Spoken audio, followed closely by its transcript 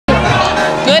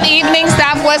Good evening,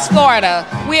 Southwest Florida.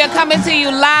 We are coming to you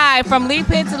live from Lee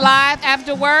Pitts Live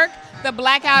After Work, the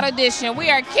Blackout Edition. We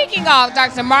are kicking off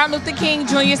Dr. Martin Luther King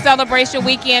Jr. Celebration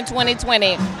Weekend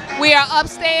 2020. We are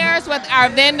upstairs with our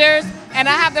vendors, and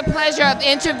I have the pleasure of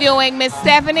interviewing Miss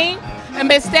Stephanie. And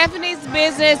Miss Stephanie's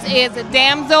business is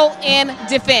Damsel in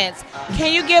Defense.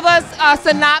 Can you give us a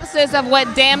synopsis of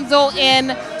what Damsel in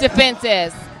Defense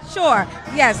is? Sure.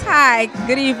 Yes. Hi.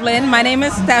 Good evening. My name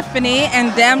is Stephanie,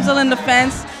 and Damsel in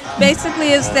Defense basically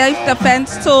is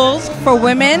self-defense tools for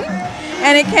women,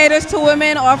 and it caters to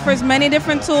women, offers many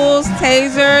different tools,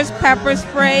 tasers, pepper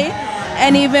spray,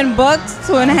 and even books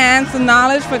to enhance the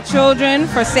knowledge for children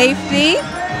for safety.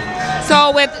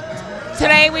 So with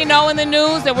today, we know in the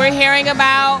news that we're hearing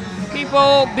about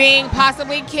people being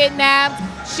possibly kidnapped.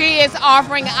 She is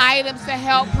offering items to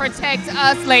help protect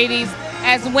us ladies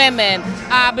as women.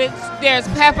 But there's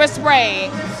pepper spray,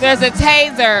 there's a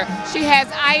taser. She has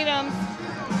items,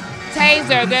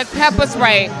 taser, there's pepper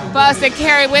spray for us to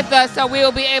carry with us so we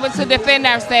will be able to defend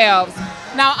ourselves.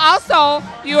 Now also,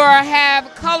 you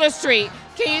have Color Street.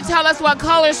 Can you tell us what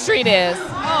Color Street is?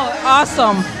 Oh,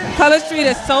 awesome. Color Street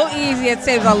is so easy. It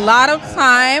saves a lot of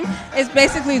time. It's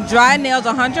basically dry nails,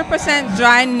 100%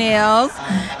 dry nails.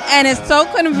 And it's so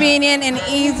convenient and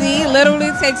easy. Literally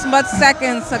takes much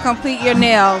seconds to complete your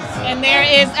nails. And there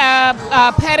is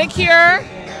a pedicure.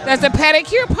 There's a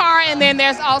pedicure part, and then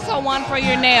there's also one for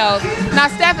your nails. Now,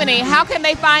 Stephanie, how can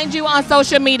they find you on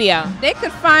social media? They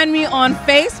could find me on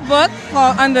Facebook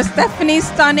under Stephanie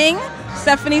Stunning.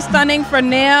 Stephanie Stunning for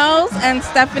nails and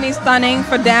Stephanie Stunning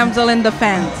for Damsel in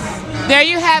Defense. There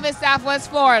you have it, Southwest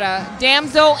Florida.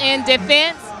 Damsel in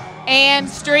Defense and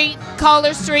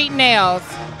Color Street Nails.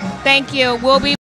 Thank you. We'll be